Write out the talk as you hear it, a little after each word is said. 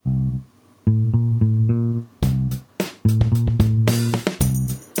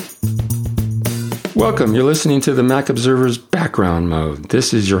Welcome. You're listening to the Mac Observer's Background Mode.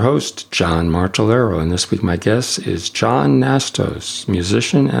 This is your host, John Martellero, and this week my guest is John Nastos,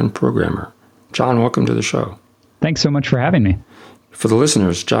 musician and programmer. John, welcome to the show. Thanks so much for having me. For the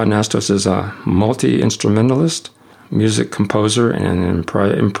listeners, John Nastos is a multi-instrumentalist, music composer, and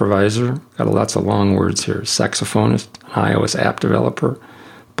improviser. Got lots of long words here. Saxophonist, an iOS app developer,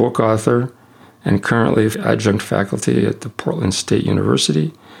 book author, and currently adjunct faculty at the Portland State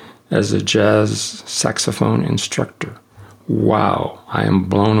University as a jazz saxophone instructor. Wow, I am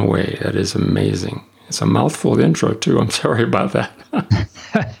blown away. That is amazing. It's a mouthful intro, too. I'm sorry about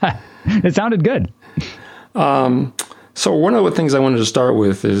that. It sounded good. So one of the things I wanted to start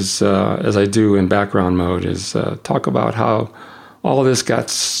with is, as I do in background mode, is talk about how all this got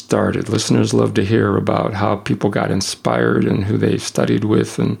started. Listeners love to hear about how people got inspired and who they studied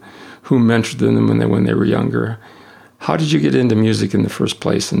with and who mentored them when they were younger. How did you get into music in the first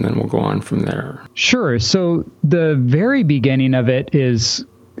place? And then we'll go on from there. Sure. So the very beginning of it is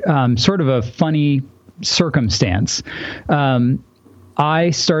sort of a funny circumstance. I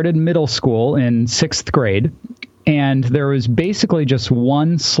started middle school in 6th grade, and there was basically just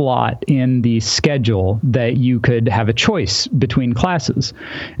one slot in the schedule that you could have a choice between classes.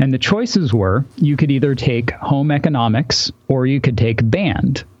 And the choices were, you could either take home economics or you could take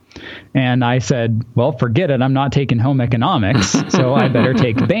band. And I said, well, forget it. I'm not taking home economics, so I better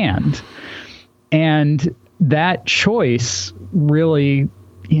take band. And that choice really,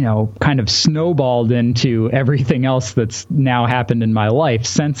 kind of snowballed into everything else that's now happened in my life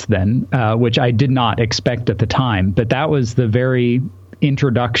since then, which I did not expect at the time. But that was the very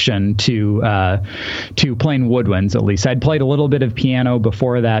introduction to playing woodwinds, at least. I'd played a little bit of piano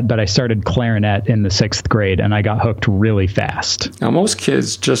before that, but I started clarinet in the 6th grade, and I got hooked really fast. Now, most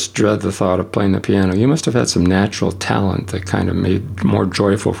kids just dread the thought of playing the piano. You must have had some natural talent that kind of made it more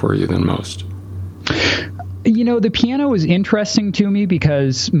joyful for you than most. The piano was interesting to me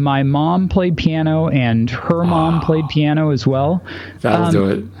because my mom played piano and her mom played piano as well. That'll do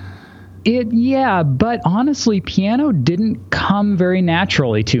it. But honestly, piano didn't come very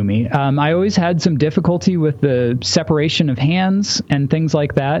naturally to me. I always had some difficulty with the separation of hands and things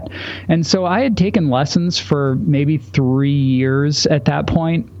like that. And so I had taken lessons for maybe 3 years at that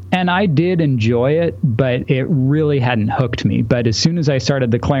point, and I did enjoy it, but it really hadn't hooked me. But as soon as I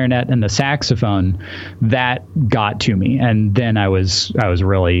started the clarinet and the saxophone, that got to me, and then I was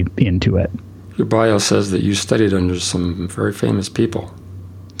really into it. Your bio says that you studied under some very famous people.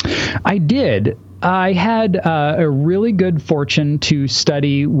 I did. I had a really good fortune to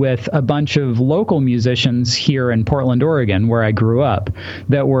study with a bunch of local musicians here in Portland, Oregon, where I grew up,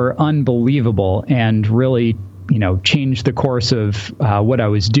 that were unbelievable and really, changed the course of what I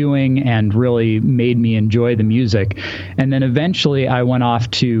was doing and really made me enjoy the music. And then eventually I went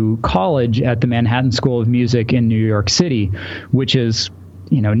off to college at the Manhattan School of Music in New York City, which is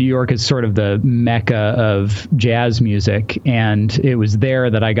New York is sort of the mecca of jazz music, and it was there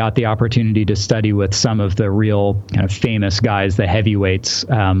that I got the opportunity to study with some of the real kind of famous guys, the heavyweights,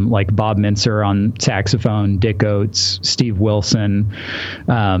 like Bob Mintzer on saxophone, Dick Oates, Steve Wilson,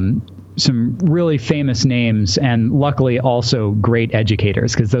 some really famous names, and luckily also great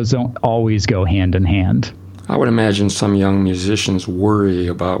educators, because those don't always go hand in hand. I would imagine some young musicians worry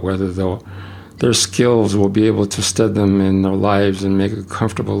about whether their skills will be able to stead them in their lives and make a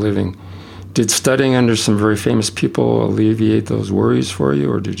comfortable living. Did studying under some very famous people alleviate those worries for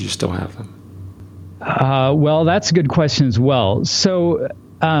you, or did you still have them? Well, that's a good question as well. So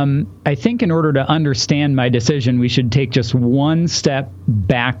I think in order to understand my decision, we should take just one step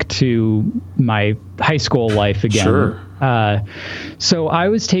back to my high school life again. Sure. So I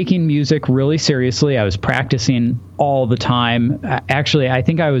was taking music really seriously. I was practicing all the time. Actually, I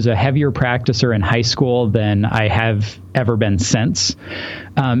think I was a heavier practicer in high school than I have ever been since.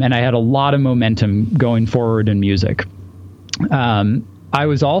 And I had a lot of momentum going forward in music. I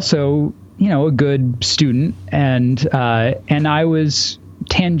was also, a good student, and I was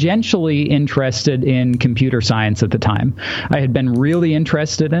tangentially interested in computer science at the time. I had been really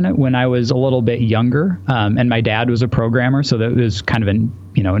interested in it when I was a little bit younger, and my dad was a programmer, so that was kind of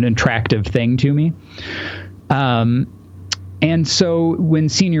an attractive thing to me. And so when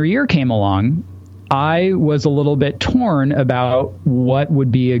senior year came along, I was a little bit torn about what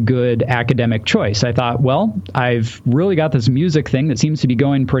would be a good academic choice. I thought, well, I've really got this music thing that seems to be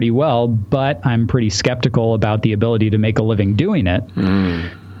going pretty well, but I'm pretty skeptical about the ability to make a living doing it.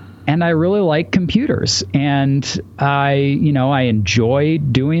 And I really like computers, and I enjoy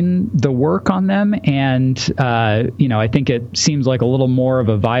doing the work on them. And, I think it seems like a little more of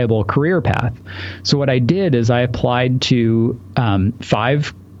a viable career path. So what I did is I applied to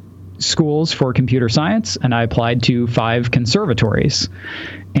 5 schools for computer science, and I applied to 5 conservatories.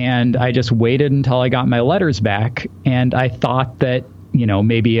 And I just waited until I got my letters back, and I thought that,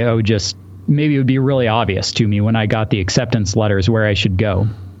 maybe it would be really obvious to me when I got the acceptance letters where I should go.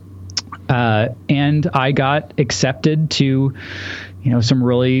 And I got accepted to, some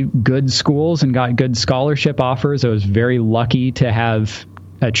really good schools and got good scholarship offers. I was very lucky to have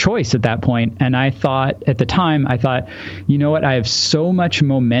a choice at that point. And I thought, at the time, you know what? I have so much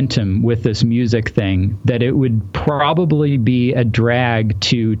momentum with this music thing that it would probably be a drag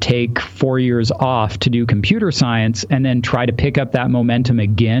to take 4 years off to do computer science and then try to pick up that momentum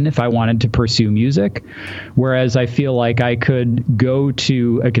again if I wanted to pursue music. Whereas I feel like I could go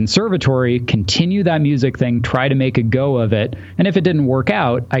to a conservatory, continue that music thing, try to make a go of it. And if it didn't work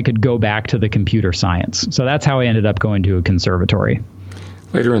out, I could go back to the computer science. So that's how I ended up going to a conservatory.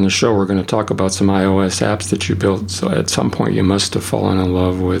 Later in the show, we're going to talk about some iOS apps that you built. So at some point, you must have fallen in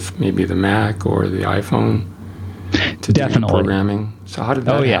love with maybe the Mac or the iPhone to do programming. So how did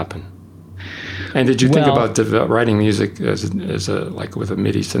that happen? And did you think about writing music as like with a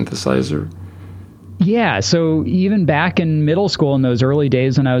MIDI synthesizer? Yeah. So even back in middle school, in those early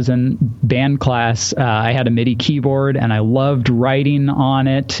days when I was in band class, I had a MIDI keyboard and I loved writing on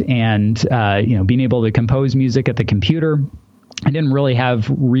it and, being able to compose music at the computer. I didn't really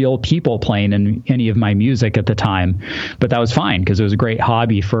have real people playing in any of my music at the time, but that was fine because it was a great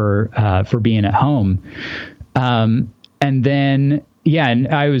hobby for being at home. And then, and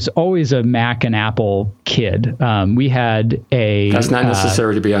I was always a Mac and Apple kid. We had a... That's not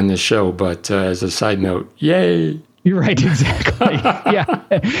necessary to be on this show, but as a side note, yay! You're right, exactly.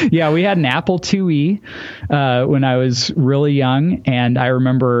 Yeah, we had an Apple IIe when I was really young, and I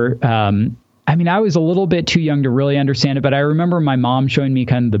remember... I was a little bit too young to really understand it, but I remember my mom showing me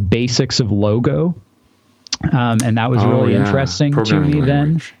kind of the basics of Logo. And that was really interesting to me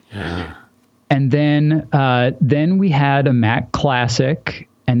then. Yeah. And then we had a Mac Classic,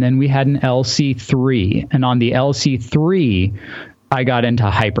 and then we had an LC3. And on the LC3, I got into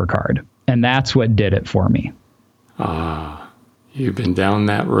HyperCard, and that's what did it for me. You've been down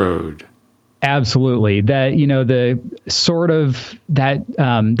that road. Absolutely. That, the sort of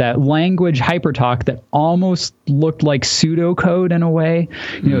that language HyperTalk that almost looked like pseudocode in a way,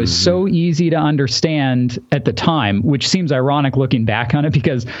 it was so easy to understand at the time, which seems ironic looking back on it,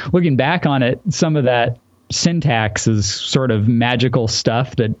 because looking back on it, some of that syntax is sort of magical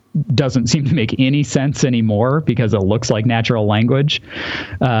stuff that doesn't seem to make any sense anymore because it looks like natural language.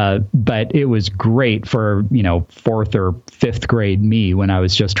 But it was great for, 4th or 5th grade me when I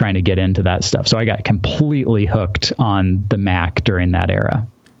was just trying to get into that stuff. So I got completely hooked on the Mac during that era.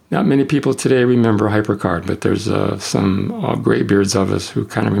 Not many people today remember HyperCard, but there's some graybeards of us who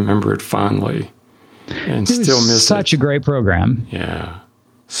kind of remember it fondly and still miss it. Such a great program. Yeah.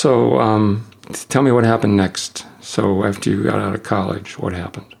 So, tell me what happened next. So after you got out of college, what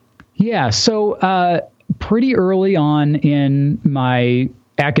happened? Yeah. So pretty early on in my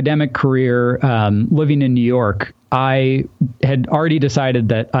academic career, living in New York, I had already decided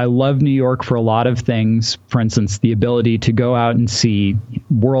that I love New York for a lot of things. For instance, the ability to go out and see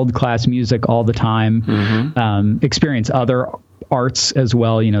world-class music all the time, experience other arts as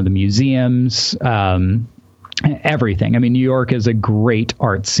well, the museums, everything. New York is a great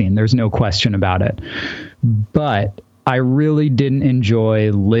art scene. There's no question about it. But I really didn't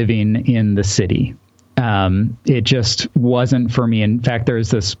enjoy living in the city. It just wasn't for me. In fact,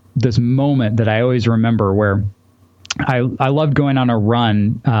 there's this moment that I always remember where I loved going on a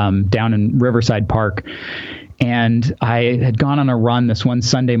run down in Riverside Park. And I had gone on a run this one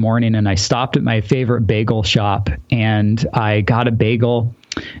Sunday morning, and I stopped at my favorite bagel shop, and I got a bagel.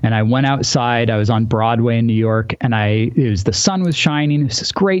 And I went outside. I was on Broadway in New York, and the sun was shining. It was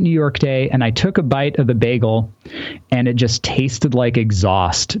this great New York day. And I took a bite of the bagel, and it just tasted like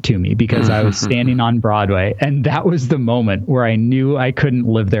exhaust to me because I was standing on Broadway. And that was the moment where I knew I couldn't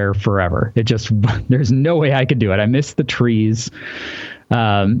live there forever. There's no way I could do it. I missed the trees.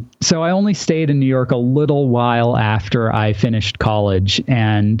 So I only stayed in New York a little while after I finished college,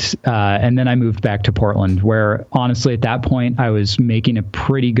 and then I moved back to Portland, where honestly at that point I was making a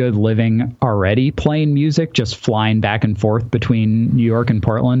pretty good living already playing music, just flying back and forth between New York and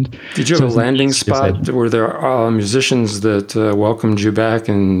Portland. Did you have a landing spot? Were there musicians that welcomed you back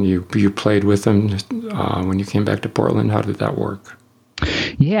and you played with them when you came back to Portland? How did that work?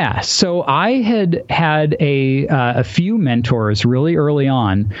 Yeah, so I had a few mentors really early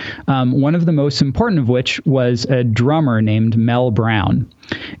on, one of the most important of which was a drummer named Mel Brown.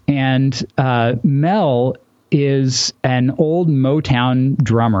 And Mel is an old Motown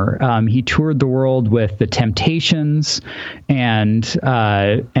drummer. He toured the world with the Temptations and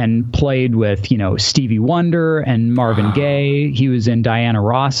played with, Stevie Wonder and Marvin Gaye. He was in Diana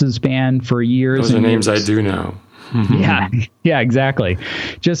Ross's band for years. Those are names I do know. Yeah, exactly.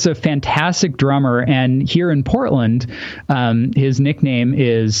 Just a fantastic drummer. And here in Portland, his nickname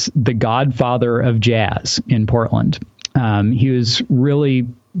is the Godfather of Jazz in Portland. He was really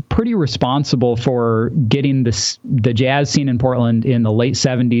pretty responsible for getting the jazz scene in Portland in the late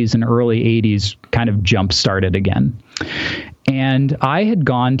 70s and early 80s kind of jump-started again. And I had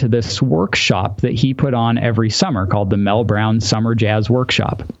gone to this workshop that he put on every summer called the Mel Brown Summer Jazz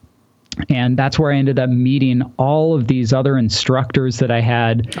Workshop. And that's where I ended up meeting all of these other instructors that I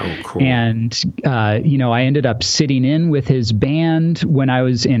had. Oh, cool. And, I ended up sitting in with his band when I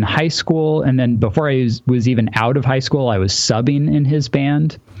was in high school. And then before I was even out of high school, I was subbing in his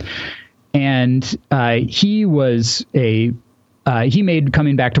band. And he made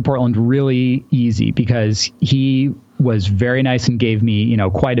coming back to Portland really easy because he was very nice and gave me,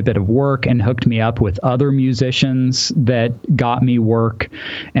 quite a bit of work and hooked me up with other musicians that got me work.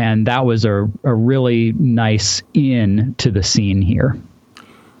 And that was a really nice in to the scene here.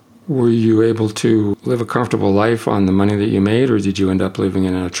 Were you able to live a comfortable life on the money that you made, or did you end up living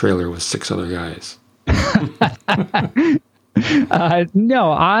in a trailer with 6 other guys?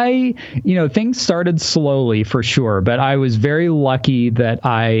 No, things started slowly for sure, but I was very lucky that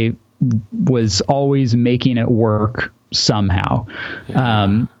I was always making it work somehow.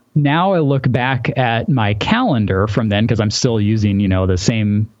 Yeah. Now I look back at my calendar from then, because I'm still using, the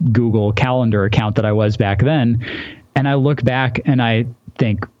same Google Calendar account that I was back then. And I look back and I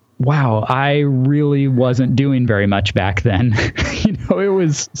think, wow, I really wasn't doing very much back then. It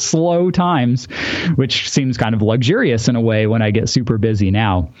was slow times, which seems kind of luxurious in a way when I get super busy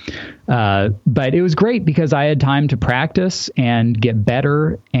now. But it was great because I had time to practice and get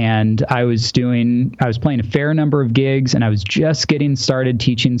better. And I was playing a fair number of gigs, and I was just getting started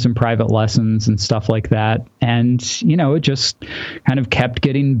teaching some private lessons and stuff like that. And, it just kind of kept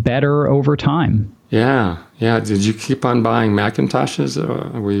getting better over time. Yeah. Did you keep on buying Macintoshes?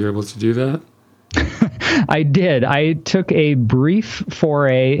 Were you able to do that? I did. I took a brief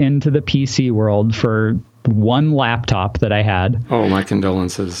foray into the PC world for one laptop that I had. Oh, my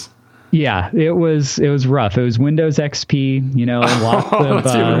condolences. Yeah, it was rough. It was Windows XP,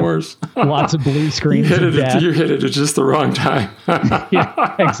 That's even worse. Lots of blue screens. You hit it at just the wrong time.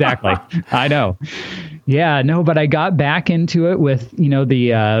 Yeah, exactly. I know. Yeah, no, but I got back into it with,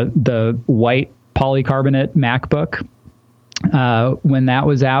 the white polycarbonate MacBook when that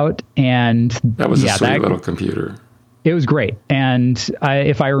was out. And that was a sweet little computer. It was great. And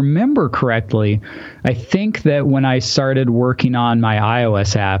if I remember correctly, I think that when I started working on my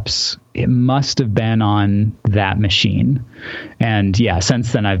iOS apps, it must have been on that machine. And yeah,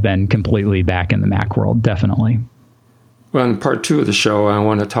 since then I've been completely back in the Mac world, definitely. Well, in part 2 of the show, I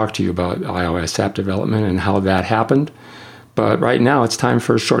want to talk to you about iOS app development and how that happened. But right now, it's time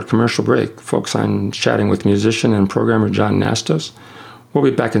for a short commercial break. Folks, I'm chatting with musician and programmer John Nastos. We'll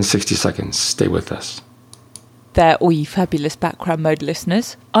be back in 60 seconds. Stay with us. There, all you fabulous Background Mode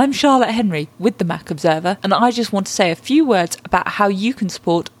listeners. I'm Charlotte Henry with the Mac Observer, and I just want to say a few words about how you can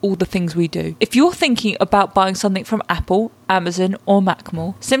support all the things we do. If you're thinking about buying something from Apple, Amazon or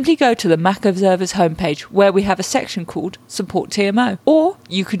Macmore, simply go to the Mac Observer's homepage where we have a section called Support TMO. Or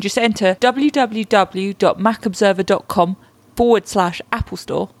you can just enter www.macobserver.com/Apple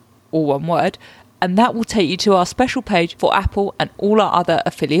Store, all one word, and that will take you to our special page for Apple and all our other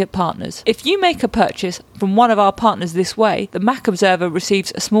affiliate partners. If you make a purchase from one of our partners this way, the Mac Observer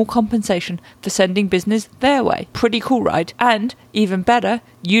receives a small compensation for sending business their way. Pretty cool, right? And, even better,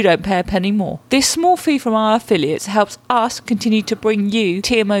 you don't pay a penny more. This small fee from our affiliates helps us continue to bring you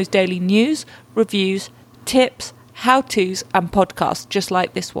TMO's daily news, reviews, tips, how-tos and podcasts just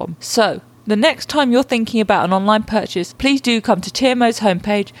like this one. So, the next time you're thinking about an online purchase, please do come to TMO's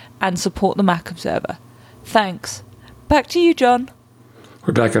homepage and support the Mac Observer. Thanks. Back to you, John.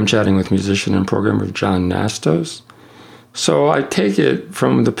 We're back. I'm chatting with musician and programmer John Nastos. So I take it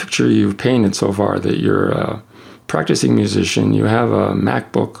from the picture you've painted so far that you're a practicing musician, you have a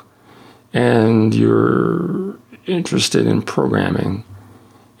MacBook, and you're interested in programming,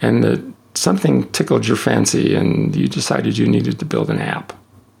 and that something tickled your fancy and you decided you needed to build an app.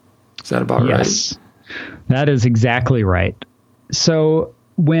 Is that about right? Yes, that is exactly right. So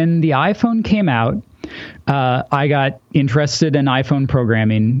when the iPhone came out, I got interested in iPhone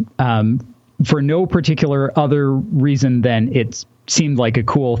programming for no particular other reason than it's seemed like a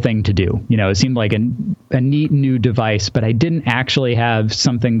cool thing to do. It seemed like a neat new device, but I didn't actually have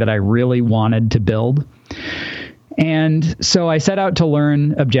something that I really wanted to build. And so I set out to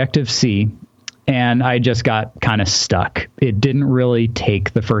learn Objective-C, and I just got kind of stuck. It didn't really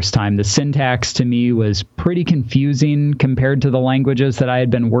take the first time. The syntax to me was pretty confusing compared to the languages that I had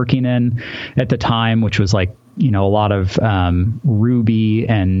been working in at the time, which was like, a lot of Ruby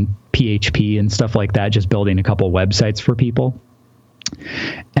and PHP and stuff like that, just building a couple websites for people.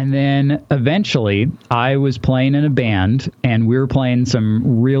 And then eventually I was playing in a band, and we were playing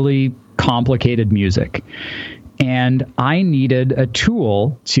some really complicated music. And I needed a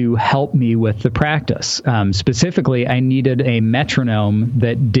tool to help me with the practice. Specifically, I needed a metronome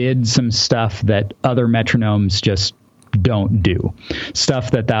that did some stuff that other metronomes just don't do.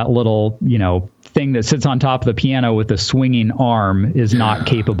 Stuff that little, thing that sits on top of the piano with the swinging arm is not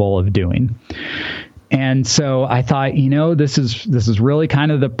capable of doing. And so I thought, this is really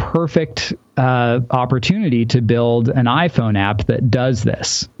kind of the perfect opportunity to build an iPhone app that does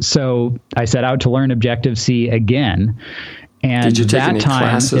this. So I set out to learn Objective-C again. And did you take any time,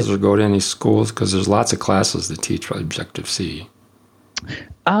 classes or go to any schools? Because there's lots of classes that teach Objective-C.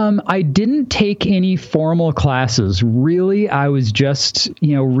 I didn't take any formal classes. Really, I was just,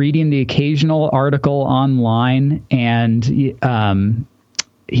 reading the occasional article online and,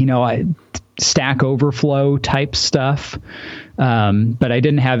 Stack Overflow type stuff. But I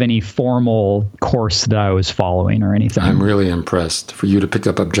didn't have any formal course that I was following or anything. I'm really impressed. For you to pick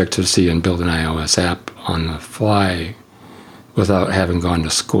up Objective-C and build an iOS app on the fly without having gone to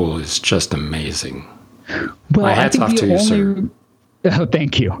school is just amazing. Well, my hat's off to you, sir. Oh,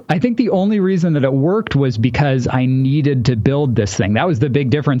 thank you. I think the only reason that it worked was because I needed to build this thing. That was the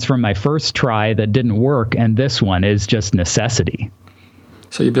big difference from my first try that didn't work, and this one is just necessity.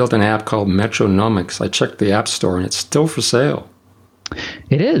 So you built an app called Metronomics. I checked the App Store, and it's still for sale.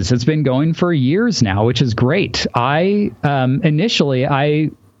 It is. It's been going for years now, which is great. Initially, I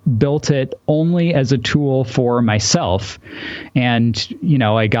built it only as a tool for myself, and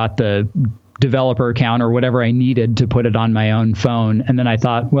I got the developer account or whatever I needed to put it on my own phone. And then I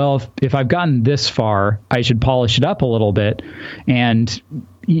thought, well, if I've gotten this far, I should polish it up a little bit, and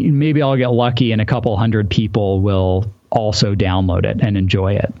maybe I'll get lucky and a couple hundred people will also download it and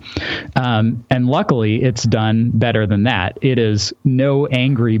enjoy it. And luckily, it's done better than that. It is no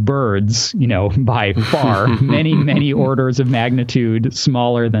Angry Birds, by far, many, many orders of magnitude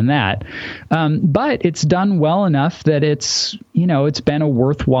smaller than that. But it's done well enough that it's been a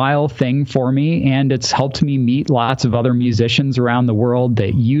worthwhile thing for me, and it's helped me meet lots of other musicians around the world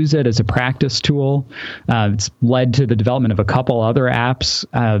that use it as a practice tool. It's led to the development of a couple other apps,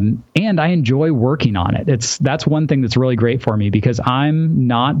 and I enjoy working on it. That's one thing that's really great for me, because I'm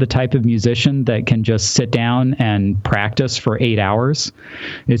not the type of musician that can just sit down and practice for 8 hours.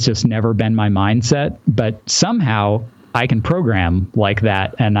 It's just never been my mindset, but somehow I can program like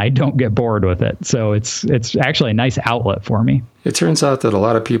that and I don't get bored with it. So it's actually a nice outlet for me. It turns out that a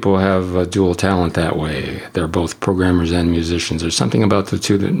lot of people have a dual talent that way. They're both programmers and musicians. There's something about the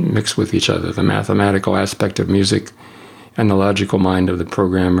two that mix with each other. The mathematical aspect of music and the logical mind of the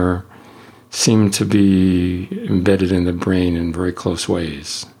programmer seem to be embedded in the brain in very close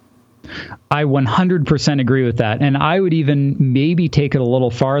ways. I 100% agree with that. And I would even maybe take it a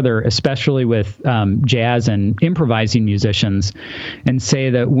little farther, especially with jazz and improvising musicians, and say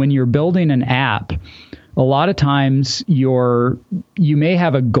that when you're building an app, a lot of times you may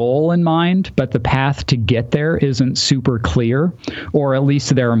have a goal in mind, but the path to get there isn't super clear, or at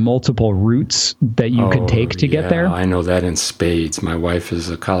least there are multiple routes that you could take to get there. I know that in spades. My wife is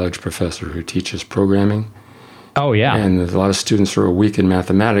a college professor who teaches programming. Oh, yeah. And there's a lot of students who are weak in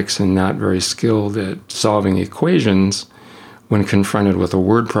mathematics and not very skilled at solving equations when confronted with a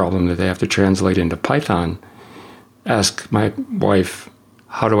word problem that they have to translate into Python. Ask my wife,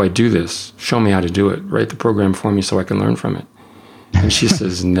 how do I do this? Show me how to do it. Write the program for me so I can learn from it. And she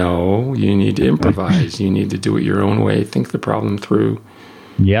says, no, you need to improvise. You need to do it your own way. Think the problem through.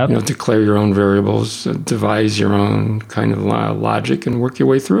 Yep. Declare your own variables, devise your own kind of logic, and work your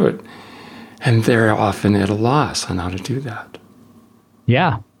way through it. And they're often at a loss on how to do that.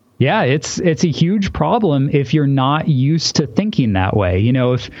 Yeah. Yeah, it's a huge problem if you're not used to thinking that way.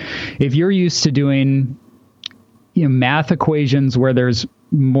 If you're used to doing math equations where there's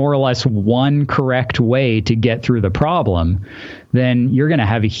more or less one correct way to get through the problem, then you're going to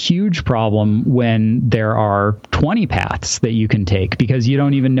have a huge problem when there are 20 paths that you can take, because you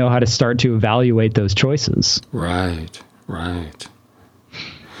don't even know how to start to evaluate those choices. Right.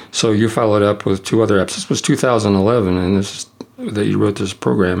 So you followed up with 2 other apps. This was 2011, and that you wrote this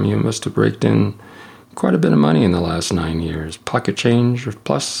program. You must have raked in quite a bit of money in the last 9 years. Pocket change or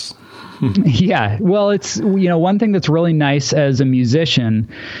plus. Yeah. Well, it's, one thing that's really nice as a musician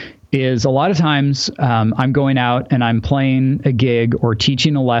is a lot of times I'm going out and I'm playing a gig or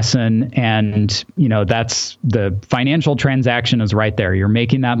teaching a lesson, and that's the financial transaction is right there. You're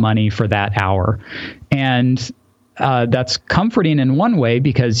making that money for that hour, and that's comforting in one way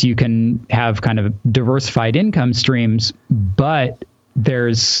because you can have kind of diversified income streams, but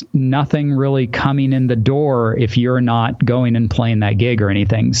there's nothing really coming in the door if you're not going and playing that gig or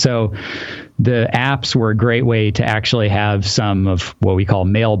anything. So the apps were a great way to actually have some of what we call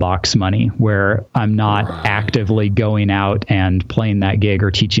mailbox money, where I'm not actively going out and playing that gig or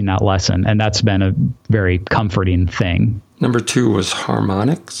teaching that lesson. And that's been a very comforting thing. Number 2 was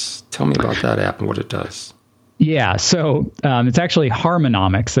Harmonix. Tell me about that app and what it does. Yeah, so it's actually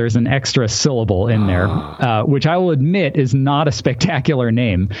Harmonomics. There's an extra syllable in there, which I will admit is not a spectacular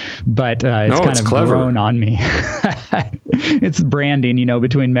name, but it's clever. Grown on me. It's branding,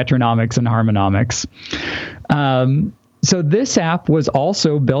 between Metronomics and Harmonomics. So this app was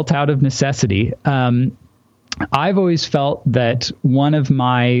also built out of necessity. I've always felt that one of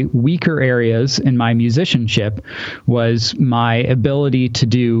my weaker areas in my musicianship was my ability to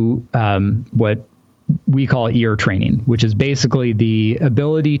do what we call ear training, which is basically the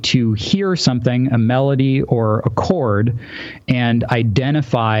ability to hear something, a melody or a chord, and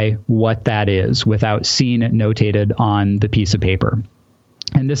identify what that is without seeing it notated on the piece of paper.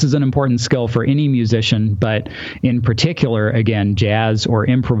 And this is an important skill for any musician, but in particular, again, jazz or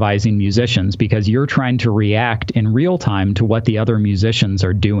improvising musicians, because you're trying to react in real time to what the other musicians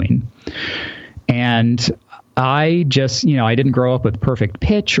are doing. And I just, I didn't grow up with perfect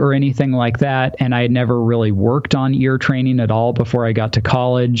pitch or anything like that. And I had never really worked on ear training at all before I got to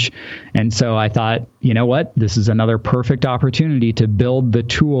college. And so I thought, you know what, this is another perfect opportunity to build the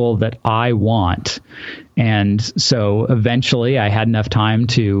tool that I want. And so eventually I had enough time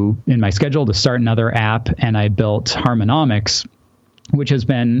in my schedule to start another app, and I built Harmonomics, which has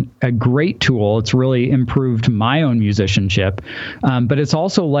been a great tool. It's really improved my own musicianship, but it's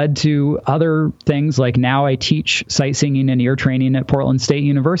also led to other things, like now I teach sight singing and ear training at Portland State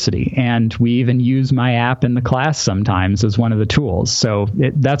University, and we even use my app in the class sometimes as one of the tools. So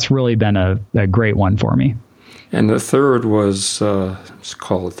that's really been a great one for me. And the third was it's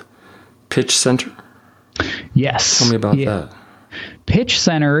called Pitch Center. Yes. Tell me about that. Pitch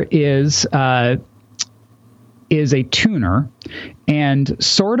Center is a tuner, and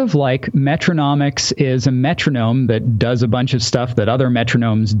sort of like Metronomics is a metronome that does a bunch of stuff that other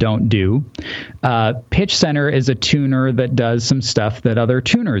metronomes don't do. Pitch Center is a tuner that does some stuff that other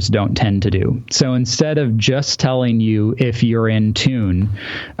tuners don't tend to do. So instead of just telling you if you're in tune,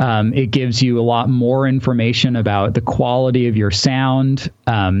 it gives you a lot more information about the quality of your sound,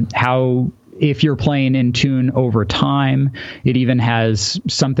 if you're playing in tune over time. It even has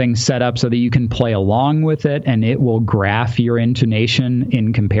something set up so that you can play along with it, and it will graph your intonation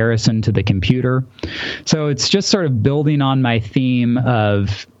in comparison to the computer. So it's just sort of building on my theme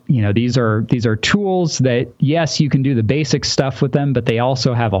of, these are tools that, yes, you can do the basic stuff with them, but they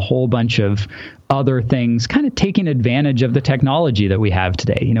also have a whole bunch of other things, kind of taking advantage of the technology that we have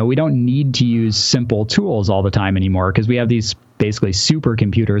today. We don't need to use simple tools all the time anymore, because we have these basically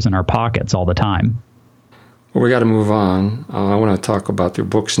supercomputers in our pockets all the time. Well, we got to move on. I want to talk about your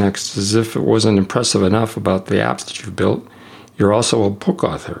books next. As if it wasn't impressive enough about the apps that you've built, you're also a book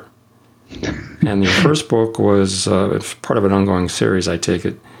author. And your first book was part of an ongoing series, I take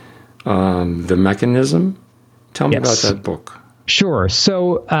it, The Mechanism. Tell me about that book. Sure.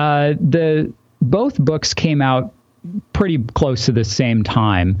 So both books came out pretty close to the same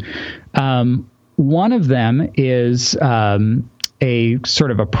time. One of them is a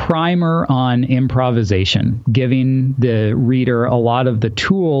sort of a primer on improvisation, giving the reader a lot of the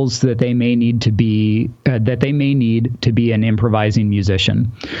tools that they may need to be an improvising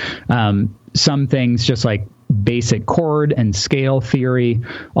musician. Some things just like basic chord and scale theory,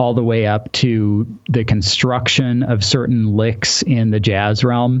 all the way up to the construction of certain licks in the jazz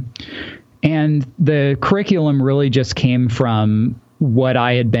realm. And the curriculum really just came from what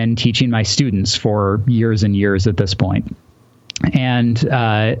I had been teaching my students for years and years at this point. And,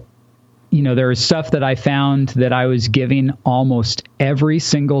 there was stuff that I found that I was giving almost every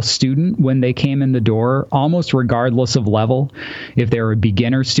single student when they came in the door, almost regardless of level. If they were a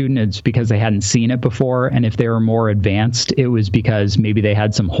beginner student, it's because they hadn't seen it before. And if they were more advanced, it was because maybe they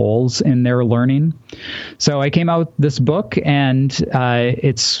had some holes in their learning. So I came out with this book, and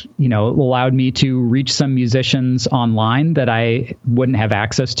it's, allowed me to reach some musicians online that I wouldn't have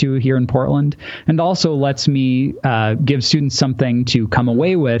access to here in Portland, and also lets me give students something to come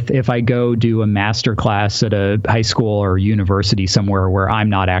away with if I go do a master class at a high school or university somewhere where I'm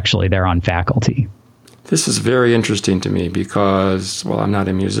not actually there on faculty. This is very interesting to me because, well, I'm not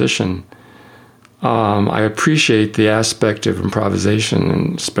a musician. I appreciate the aspect of improvisation,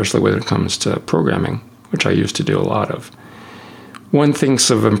 and especially when it comes to programming, which I used to do a lot of. One thinks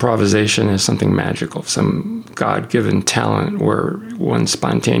of improvisation as something magical, some God-given talent where one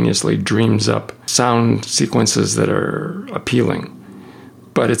spontaneously dreams up sound sequences that are appealing.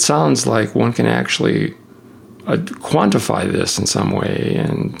 But it sounds like one can actually quantify this in some way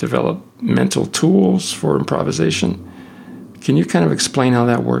and develop mental tools for improvisation. Can you kind of explain how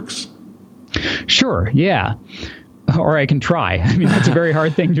that works? Sure, yeah. Or I can try. I mean, that's a very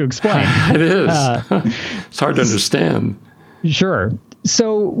hard thing to explain. It is. It's hard to understand. Sure.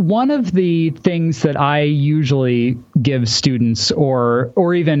 So one of the things that I usually give students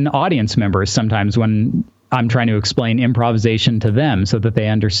or even audience members sometimes when I'm trying to explain improvisation to them so that they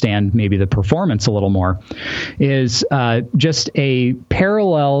understand maybe the performance a little more is just a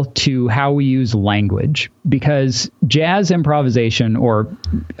parallel to how we use language, because jazz improvisation or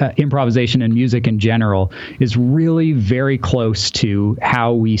improvisation in music in general is really very close to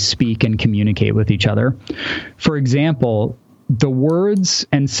how we speak and communicate with each other. For example, the words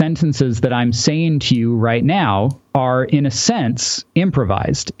and sentences that I'm saying to you right now are, in a sense,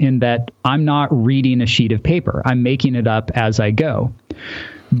 improvised in that I'm not reading a sheet of paper. I'm making it up as I go.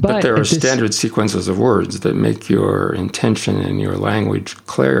 But there are standard sequences of words that make your intention and your language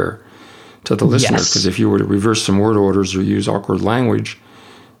clear to the listener. Because if you were to reverse some word orders or use awkward language,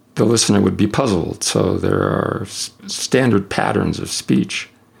 the listener would be puzzled. So there are standard patterns of speech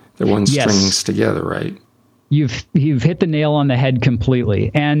that one strings together, right? You've hit the nail on the head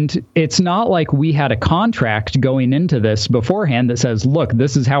completely. And it's not like we had a contract going into this beforehand that says, look,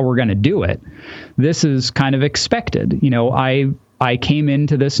 this is how we're going to do it. This is kind of expected. I came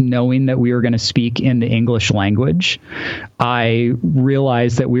into this knowing that we were going to speak in the English language. I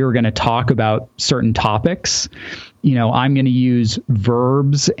realized that we were going to talk about certain topics. I'm going to use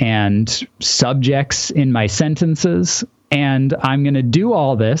verbs and subjects in my sentences. And I'm going to do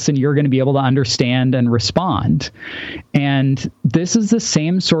all this, and you're going to be able to understand and respond. And this is the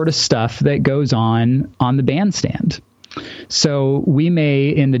same sort of stuff that goes on the bandstand. So we may,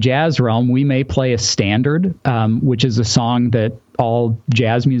 in the jazz realm, we may play a standard, which is a song that all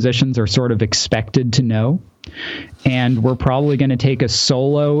jazz musicians are sort of expected to know. And we're probably going to take a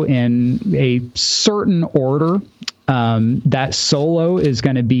solo in a certain order. That solo is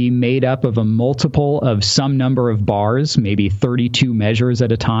going to be made up of a multiple of some number of bars, maybe 32 measures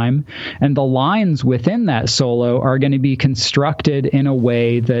at a time. And the lines within that solo are going to be constructed in a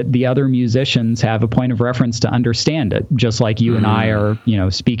way that the other musicians have a point of reference to understand it, just like you and I are,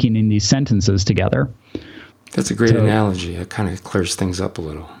 speaking in these sentences together. That's a great analogy. It kind of clears things up a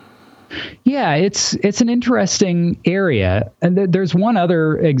little. Yeah, it's an interesting area. And there's one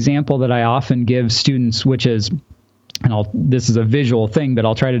other example that I often give students, which is, this is a visual thing, but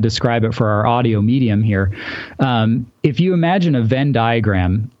I'll try to describe it for our audio medium here. If you imagine a Venn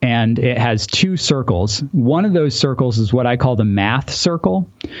diagram and it has two circles, one of those circles is what I call the math circle,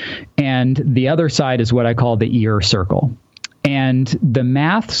 and the other side is what I call the ear circle. And the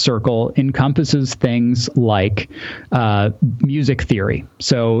math circle encompasses things like music theory.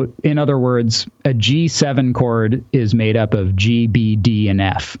 So in other words, a G7 chord is made up of G, B, D, and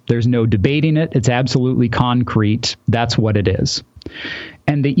F. There's no debating it. It's absolutely concrete. That's what it is.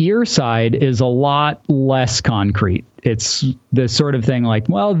 And the ear side is a lot less concrete. It's the sort of thing like,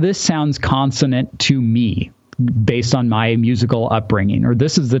 well, this sounds consonant to me based on my musical upbringing, or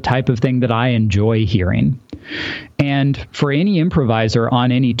this is the type of thing that I enjoy hearing. And for any improviser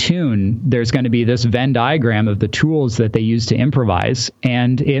on any tune, there's going to be this Venn diagram of the tools that they use to improvise.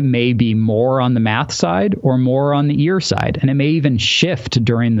 And it may be more on the math side or more on the ear side. And it may even shift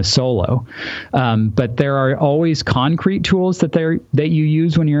during the solo. But there are always concrete tools that you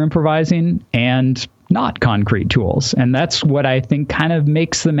use when you're improvising and not concrete tools. And that's what I think kind of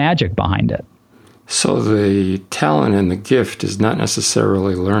makes the magic behind it. So the talent and the gift is not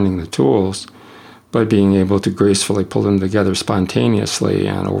necessarily learning the tools, but being able to gracefully pull them together spontaneously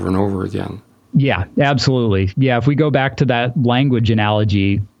and over again. Yeah, absolutely. Yeah, if we go back to that language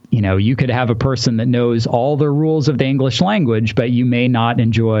analogy, you could have a person that knows all the rules of the English language, but you may not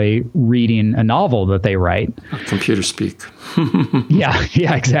enjoy reading a novel that they write. Computer speak. Yeah,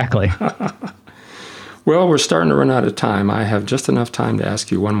 exactly. Well, we're starting to run out of time. I have just enough time to ask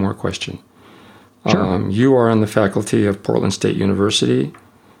you one more question. Sure. You are on the faculty of Portland State University,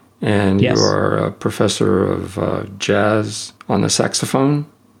 and Yes. you are a professor of jazz on the saxophone.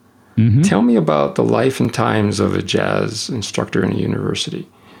 Mm-hmm. Tell me about the life and times of a jazz instructor in a university.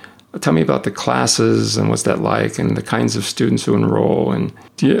 Tell me about the classes and what's that like, and the kinds of students who enroll. And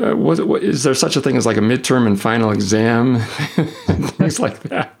is there such a thing as like a midterm and final exam, things like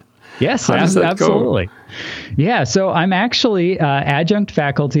that? Yes, How does that absolutely. go? Yeah, so I'm actually adjunct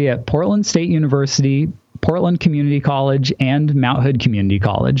faculty at Portland State University, Portland Community College, and Mount Hood Community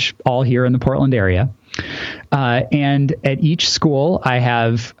College, all here in the Portland area. And at each school, I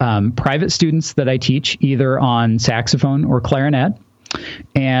have private students that I teach either on saxophone or clarinet.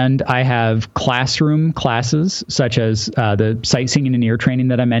 And I have classroom classes such as the sight singing and ear training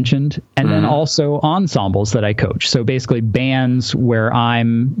that I mentioned, and then also ensembles that I coach. So basically bands where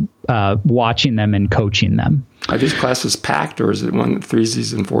I'm watching them and coaching them. Are these classes packed, or is it one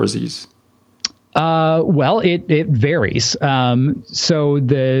threesies and foursies? Well, it varies. So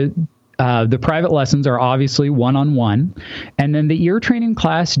the private lessons are obviously one-on-one, and then the ear training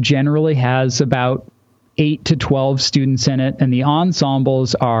class generally has about 8 to 12 students in it, and the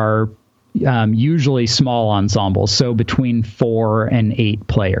ensembles are usually small ensembles, so between 4 and 8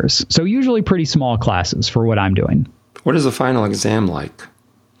 players. So usually pretty small classes for what I'm doing. What is the final exam like?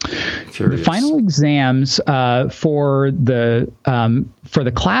 Curious. The final exams for the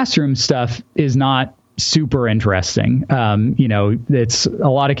classroom stuff is not super interesting. It's a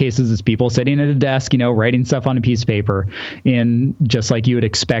lot of cases it's people sitting at a desk, writing stuff on a piece of paper in just like you would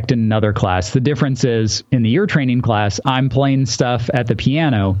expect in another class. The difference is in the ear training class, I'm playing stuff at the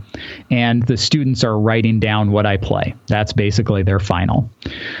piano and the students are writing down what I play. That's basically their final.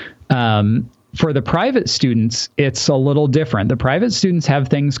 For the private students, it's a little different. The private students have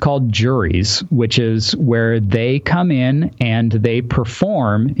things called juries, which is where they come in and they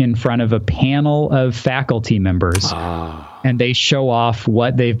perform in front of a panel of faculty members. And they show off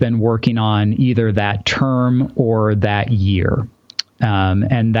what they've been working on either that term or that year.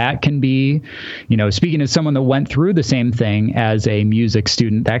 And that can be, speaking as someone that went through the same thing as a music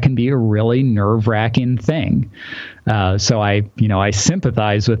student, that can be a really nerve-wracking thing. So I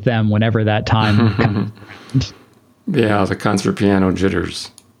sympathize with them whenever that time comes. Yeah, the concert piano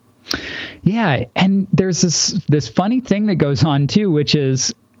jitters. Yeah, and there's this funny thing that goes on too, which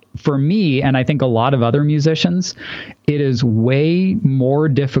is, for me, and I think a lot of other musicians, it is way more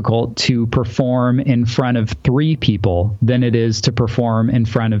difficult to perform in front of 3 people than it is to perform in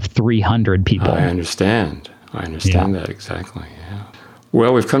front of 300 people. I understand that exactly. Yeah.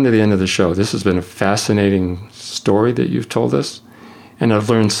 Well, we've come to the end of the show. This has been a fascinating story that you've told us, and I've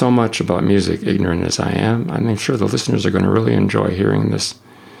learned so much about music, ignorant as I am. I'm sure the listeners are going to really enjoy hearing this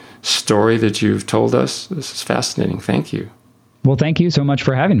story that you've told us. This is fascinating. Thank you. Well, thank you so much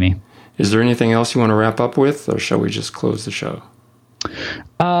for having me. Is there anything else you want to wrap up with, or shall we just close the show?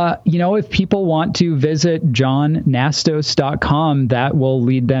 If people want to visit johnnastos.com, that will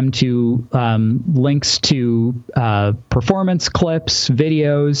lead them to links to performance clips,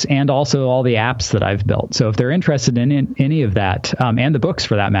 videos, and also all the apps that I've built. So if they're interested in any of that, and the books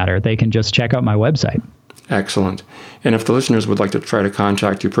for that matter, they can just check out my website. Excellent. And if the listeners would like to try to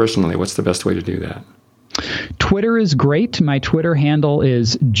contact you personally, what's the best way to do that? Twitter is great. My Twitter handle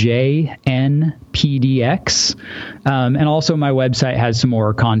is JNPDX. And also my website has some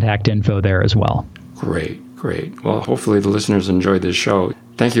more contact info there as well. Great. Well, hopefully the listeners enjoyed this show.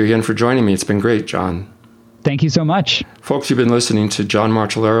 Thank you again for joining me. It's been great, John. Thank you so much. Folks, you've been listening to John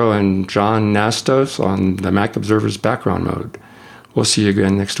Martellaro and John Nastos on the Mac Observer's Background Mode. We'll see you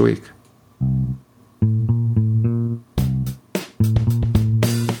again next week.